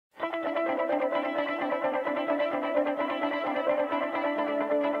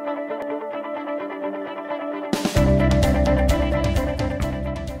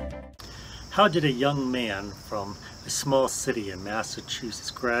How did a young man from a small city in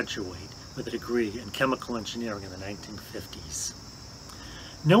Massachusetts graduate with a degree in chemical engineering in the 1950s?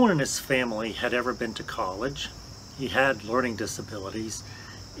 No one in his family had ever been to college. He had learning disabilities,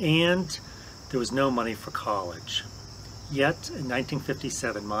 and there was no money for college. Yet, in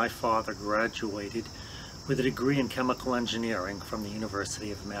 1957, my father graduated with a degree in chemical engineering from the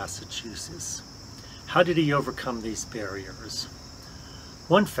University of Massachusetts. How did he overcome these barriers?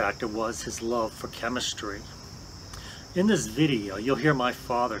 One factor was his love for chemistry. In this video, you'll hear my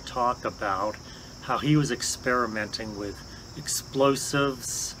father talk about how he was experimenting with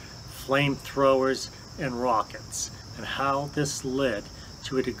explosives, flamethrowers, and rockets, and how this led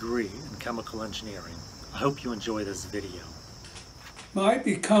to a degree in chemical engineering. I hope you enjoy this video. My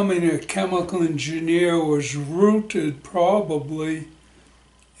becoming a chemical engineer was rooted probably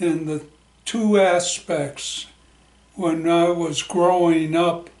in the two aspects. When I was growing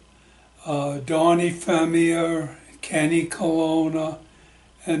up, Donnie Femier, Kenny Colonna,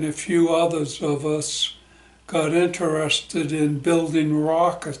 and a few others of us got interested in building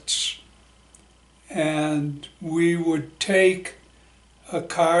rockets. And we would take a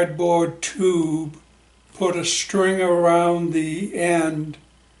cardboard tube, put a string around the end,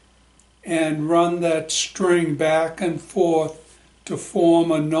 and run that string back and forth to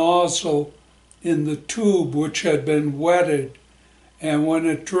form a nozzle in the tube which had been wetted. And when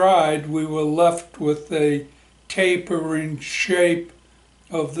it dried, we were left with a tapering shape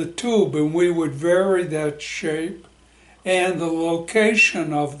of the tube, and we would vary that shape and the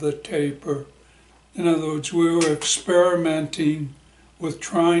location of the taper. In other words, we were experimenting with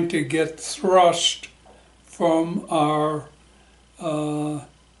trying to get thrust from our, we'll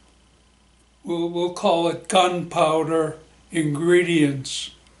call it gunpowder ingredients.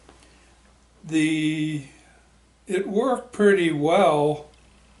 It worked pretty well,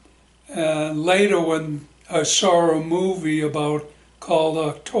 and later when I saw a movie called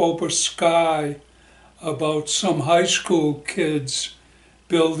October Sky about some high school kids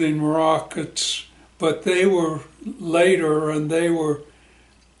building rockets, but they were later, and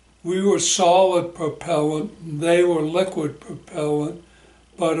we were solid propellant, and they were liquid propellant,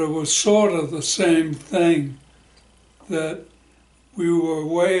 but it was sort of the same thing, that we were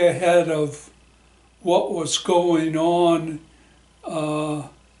way ahead of what was going on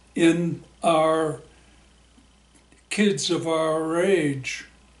in our kids of our age.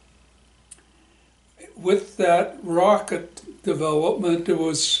 With that rocket development, there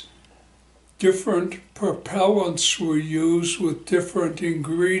was different propellants were used with different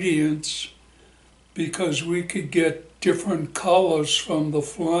ingredients because we could get different colors from the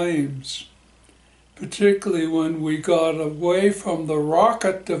flames. Particularly when we got away from the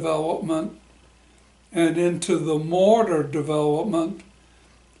rocket development and into the mortar development,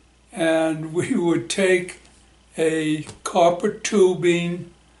 and we would take a copper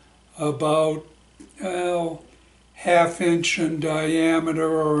tubing about half-inch in diameter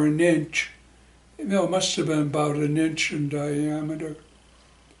or an inch. No, it must have been about an inch in diameter.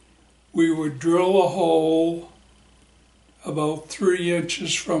 We would drill a hole about 3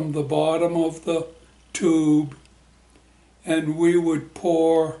 inches from the bottom of the tube, and we would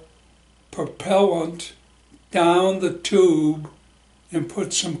pour propellant down the tube and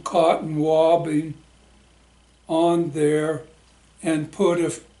put some cotton wabbing on there and put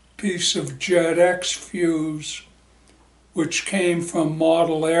a piece of Jet X fuse, which came from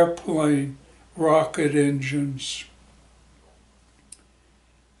model airplane rocket engines.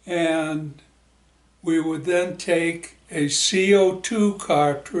 And we would then take a CO2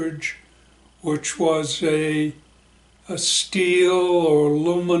 cartridge, which was a steel or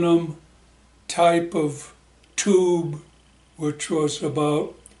aluminum type of tube, which was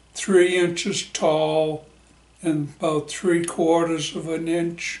about 3 inches tall and about 3/4 of an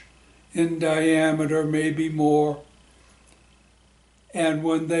inch in diameter, maybe more. And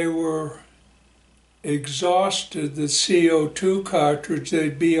when they were exhausted, the CO2 cartridge,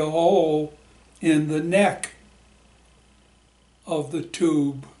 there'd be a hole in the neck of the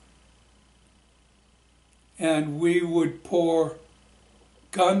tube. And we would pour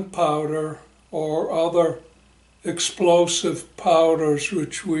gunpowder or other explosive powders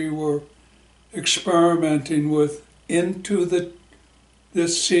which we were experimenting with into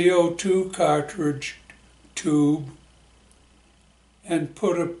this CO2 cartridge tube and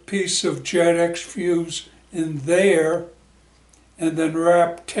put a piece of Jet X fuse in there and then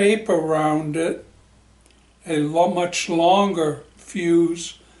wrap tape around it, a much longer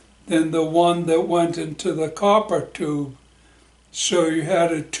fuse than the one that went into the copper tube. So you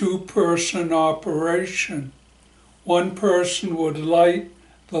had a two-person operation. One person would light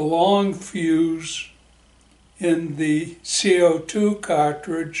the long fuse in the CO2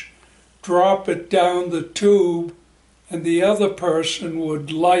 cartridge, drop it down the tube, and the other person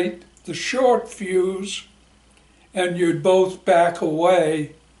would light the short fuse, and you'd both back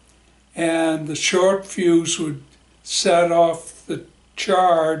away, and the short fuse would set off the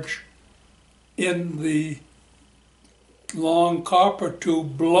charge in the long copper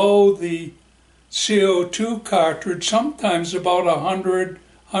tube, blow the CO2 cartridge, sometimes about 100,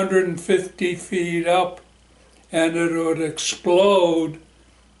 150 feet up, and it would explode,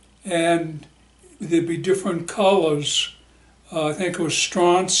 and there'd be different colors. I think it was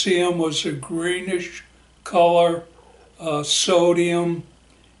strontium was a greenish color, sodium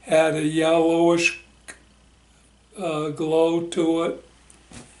had a yellowish glow to it,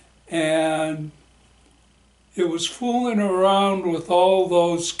 and it was fooling around with all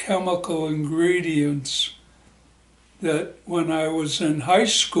those chemical ingredients that when I was in high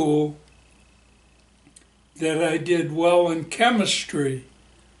school that I did well in chemistry,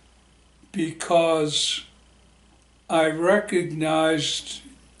 because I recognized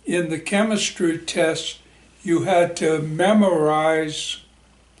in the chemistry test you had to memorize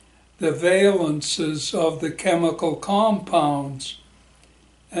the valences of the chemical compounds.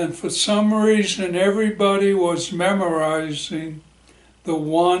 And for some reason, everybody was memorizing the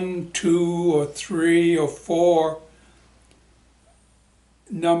 1, 2, or 3, or 4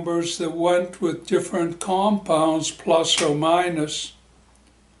 numbers that went with different compounds, plus or minus.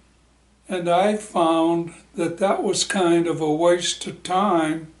 And I found that that was kind of a waste of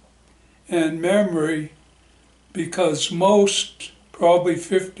time and memory, because most, probably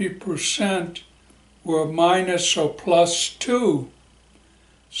 50%, were minus or plus 2.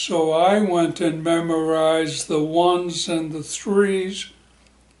 So I went and memorized the 1s and the 3s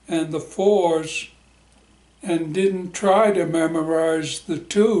and the 4s, and didn't try to memorize the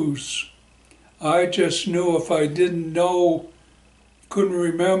 2s. I just knew if I didn't know, couldn't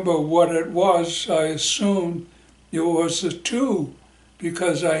remember what it was, I assumed it was a 2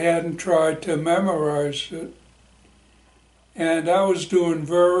 because I hadn't tried to memorize it. And I was doing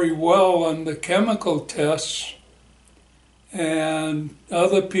very well on the chemical tests, and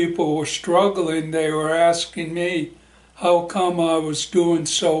other people were struggling. They were asking me how come I was doing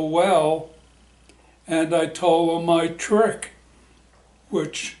so well, and I told them my trick,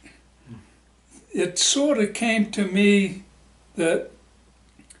 which it sort of came to me that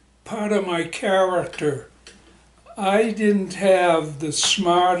part of my character, I didn't have the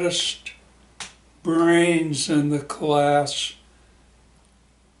smartest brains in the class,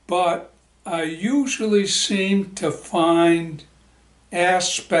 but I usually seem to find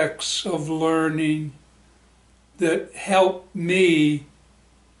aspects of learning that help me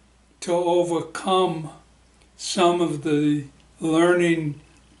to overcome some of the learning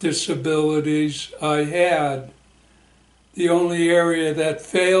disabilities I had. The only area that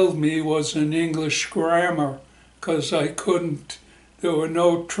failed me was in English grammar, because there were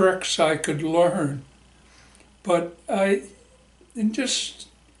no tricks I could learn. But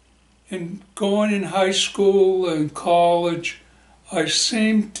in going in high school and college, I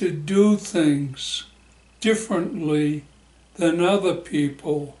seemed to do things differently than other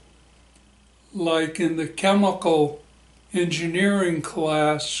people. Like in the chemical engineering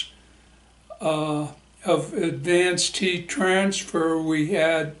class of advanced heat transfer,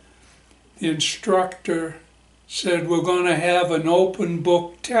 the instructor said, we're going to have an open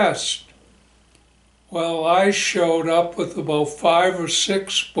book test. Well, I showed up with about 5 or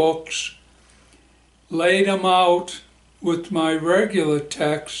 6 books, laid them out with my regular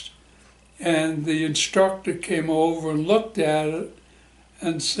text, and the instructor came over and looked at it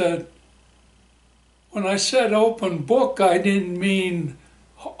and said, when I said open book, I didn't mean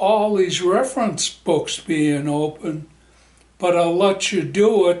all these reference books being open, but I'll let you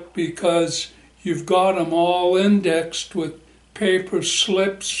do it because you've got them all indexed with paper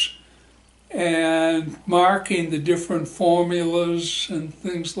slips and marking the different formulas and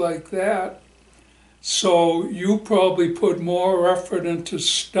things like that. So you probably put more effort into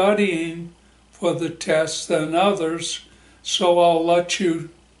studying for the test than others, so I'll let you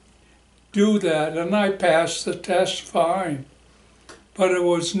do that. And I passed the test fine. But it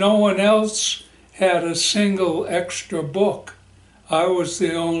was no one else had a single extra book. I was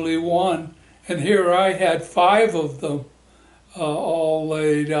the only one. And here I had 5 of them all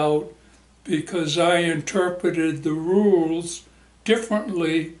laid out, because I interpreted the rules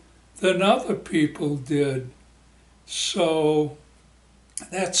differently than other people did. So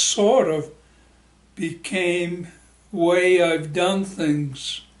that sort of became the way I've done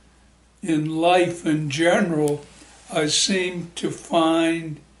things in life in general. I seem to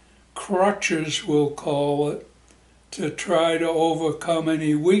find crutches, we'll call it, to try to overcome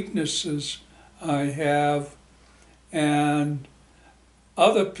any weaknesses I have. And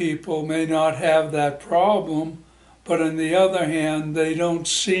other people may not have that problem, but on the other hand, they don't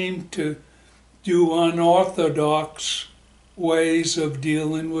seem to do unorthodox ways of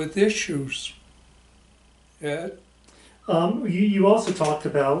dealing with issues. Ed? You also talked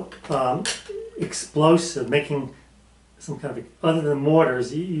about explosive, making some kind of, other than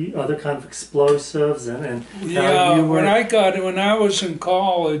mortars, other kind of explosives, and yeah, how you were... when I was in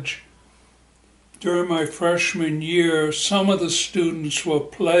college, during my freshman year, some of the students were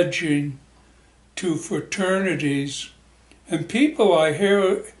pledging to fraternities, and people I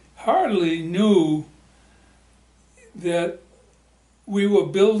hear hardly knew that we were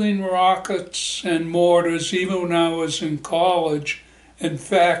building rockets and mortars even when I was in college. In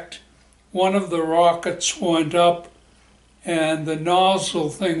fact, one of the rockets went up and the nozzle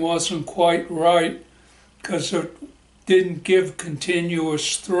thing wasn't quite right because it didn't give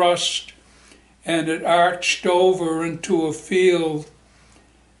continuous thrust, and it arched over into a field,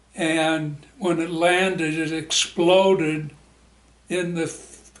 and when it landed it exploded in the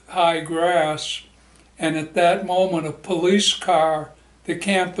high grass. And at that moment a police car, the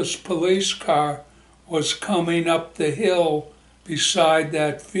campus police car, was coming up the hill beside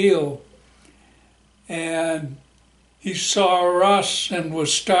that field. And he saw us and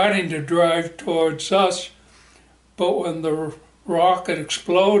was starting to drive towards us, but when the rocket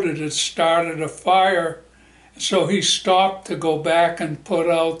exploded, it started a fire. So he stopped to go back and put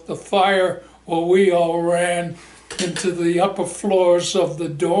out the fire while we all ran into the upper floors of the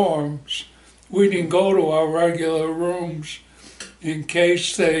dorms. We didn't go to our regular rooms in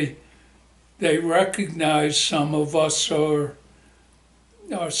case they recognized some of us, or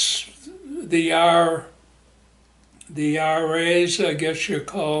the RAs, I guess you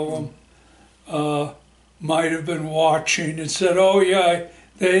call them, might have been watching and said, "Oh yeah,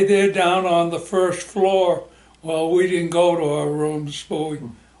 they're down on the first floor." Well, we didn't go to our rooms, but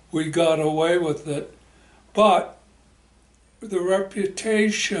we got away with it. But the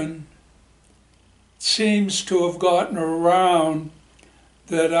reputation seems to have gotten around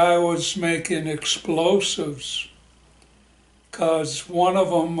that I was making explosives, because one of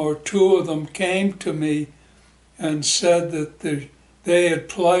them or two of them came to me and said that they had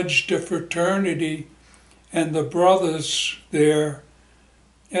pledged a fraternity, and the brothers there,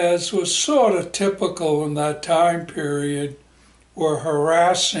 as was sort of typical in that time period, were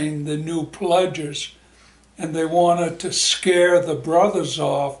harassing the new pledges, and they wanted to scare the brothers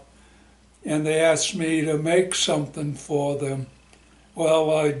off, and they asked me to make something for them.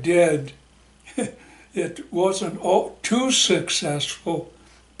 Well, I did. It wasn't too successful,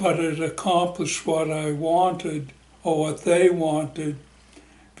 but it accomplished what I wanted, or what they wanted,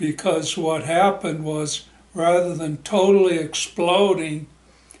 because what happened was, rather than totally exploding,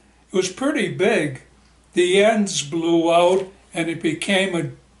 it was pretty big. The ends blew out and it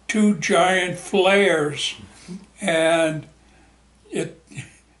became two giant flares, and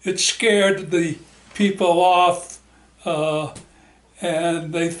it scared the people off,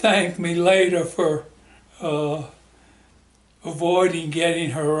 and they thanked me later for avoiding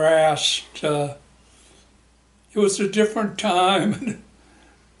getting harassed. It was a different time.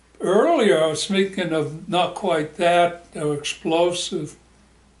 Earlier I was thinking of not quite that explosive.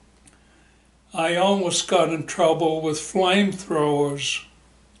 I almost got in trouble with flamethrowers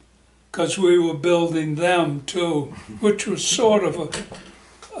because we were building them too, which was sort of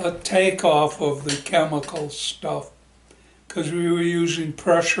a takeoff of the chemical stuff, because we were using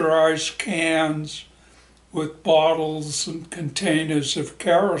pressurized cans with bottles and containers of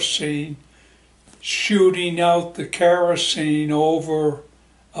kerosene, shooting out the kerosene over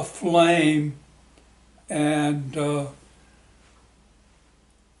a flame, and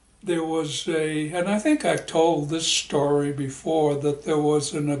there was and I think I told this story before, that there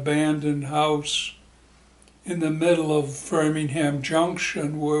was an abandoned house in the middle of Framingham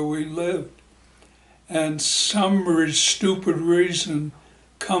Junction where we lived, and some stupid reason,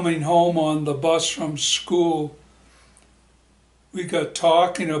 coming home on the bus from school, we got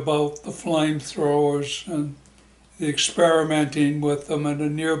talking about the flamethrowers and the experimenting with them in a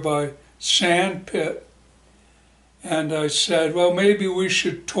nearby sand pit. And I said, well, maybe we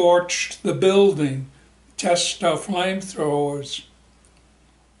should torch the building, test our flamethrowers.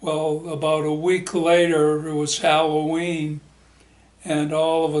 Well, about a week later, it was Halloween, and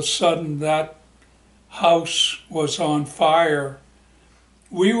all of a sudden that house was on fire.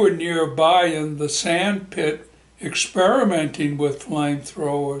 We were nearby in the sand pit experimenting with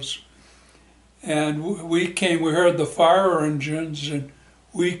flamethrowers, And we heard the fire engines, and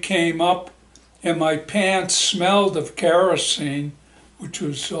we came up, and my pants smelled of kerosene, which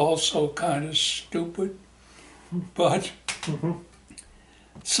was also kind of stupid. But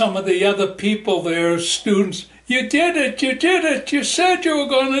some of the other people there, students, you did it, you said you were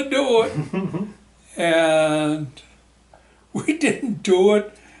going to do it. And we didn't do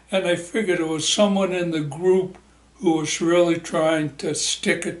it, and I figured it was someone in the group who was really trying to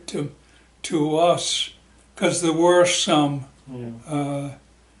stick it to us, because there were some. Yeah.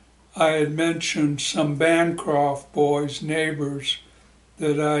 I had mentioned some Bancroft boys, neighbors,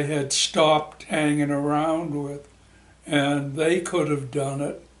 that I had stopped hanging around with, and they could have done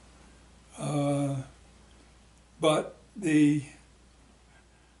it. But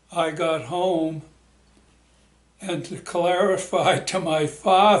I got home, and to clarify to my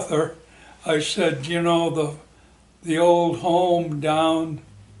father, I said, you know, the old home down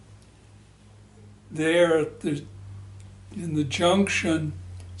there in the junction,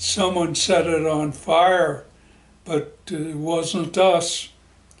 someone set it on fire, but it wasn't us.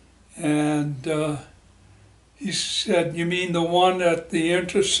 And he said, you mean the one at the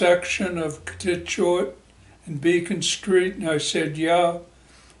intersection of Kittichewit and Beacon Street? And I said, yeah.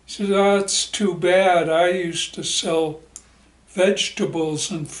 He said, oh, that's too bad. I used to sell vegetables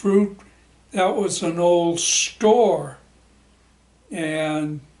and fruit. That was an old store.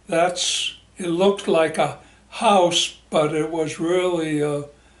 And it looked like a house, but it was really a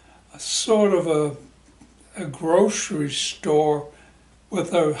sort of a grocery store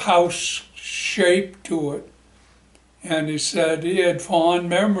with a house shape to it. And he said he had fond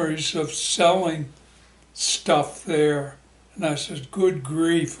memories of selling stuff there. And I said, good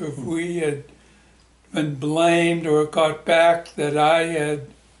grief, if we had been blamed or got back that I had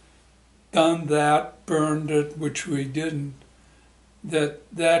done that, burned it, which we didn't, that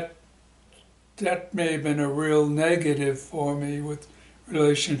may have been a real negative for me with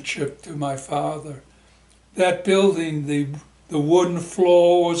relationship to my father. That building, the wooden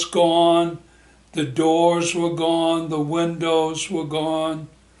floor was gone, the doors were gone, the windows were gone,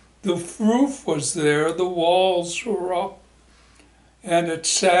 the roof was there, the walls were up, and it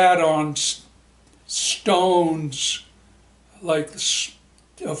sat on stones, like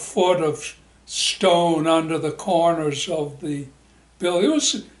a foot of stone under the corners of the building. It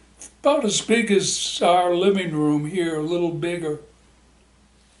was about as big as our living room here, a little bigger.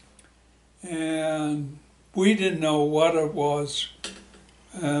 And we didn't know what it was,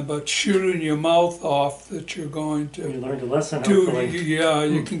 but shooting your mouth off that you're going to You learned a lesson, do, hopefully. yeah,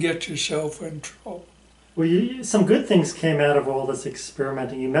 you can get yourself in trouble. Well, some good things came out of all this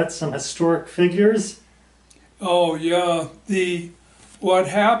experimenting. You met some historic figures. Oh yeah, what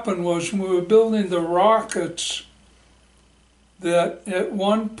happened was when we were building the rockets, that at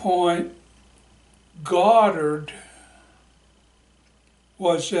one point Goddard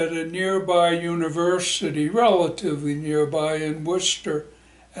was at a nearby university, relatively nearby in Worcester,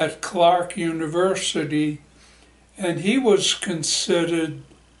 at Clark University, and he was considered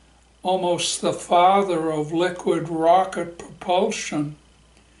almost the father of liquid rocket propulsion.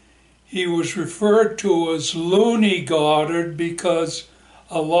 He was referred to as Looney Goddard because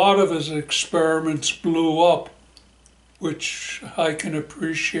a lot of his experiments blew up, which I can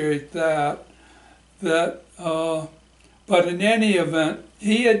appreciate that. But in any event,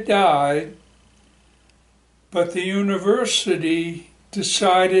 he had died, but the university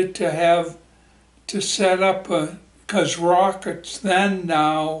decided to set up because rockets then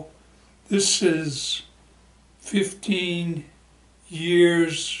now, this is 15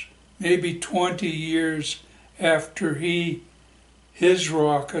 years, maybe 20 years after his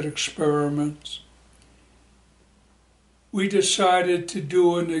rocket experiments. We decided to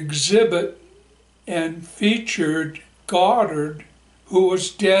do an exhibit and featured Goddard, who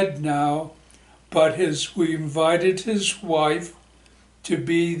was dead now, but we invited his wife to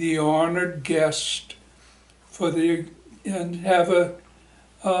be the honored guest and have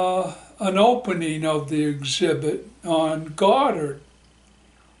an opening of the exhibit on Goddard.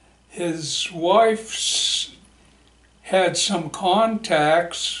 His wife had some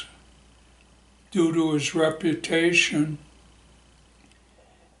contacts due to his reputation,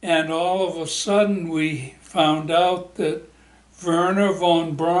 and all of a sudden we found out that Werner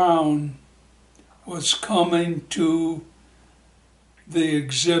von Braun was coming to the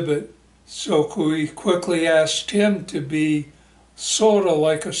exhibit, so we quickly asked him to be sort of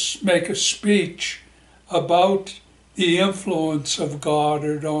like make a speech about the influence of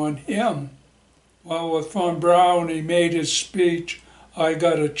Goddard on him. Well, with von Braun, he made his speech. I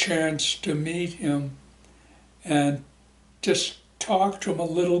got a chance to meet him and just talk to him a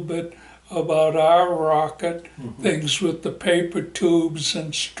little bit about our rocket, things with the paper tubes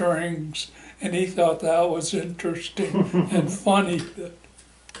and strings, and he thought that was interesting and funny.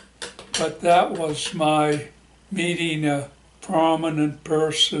 But that was my meeting a prominent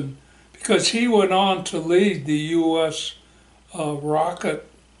person, because he went on to lead the U.S. Rocket.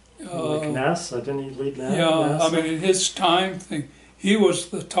 Like NASA, didn't he lead NASA? Yeah, I mean, in his time thing, he was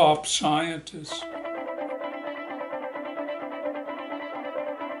the top scientist.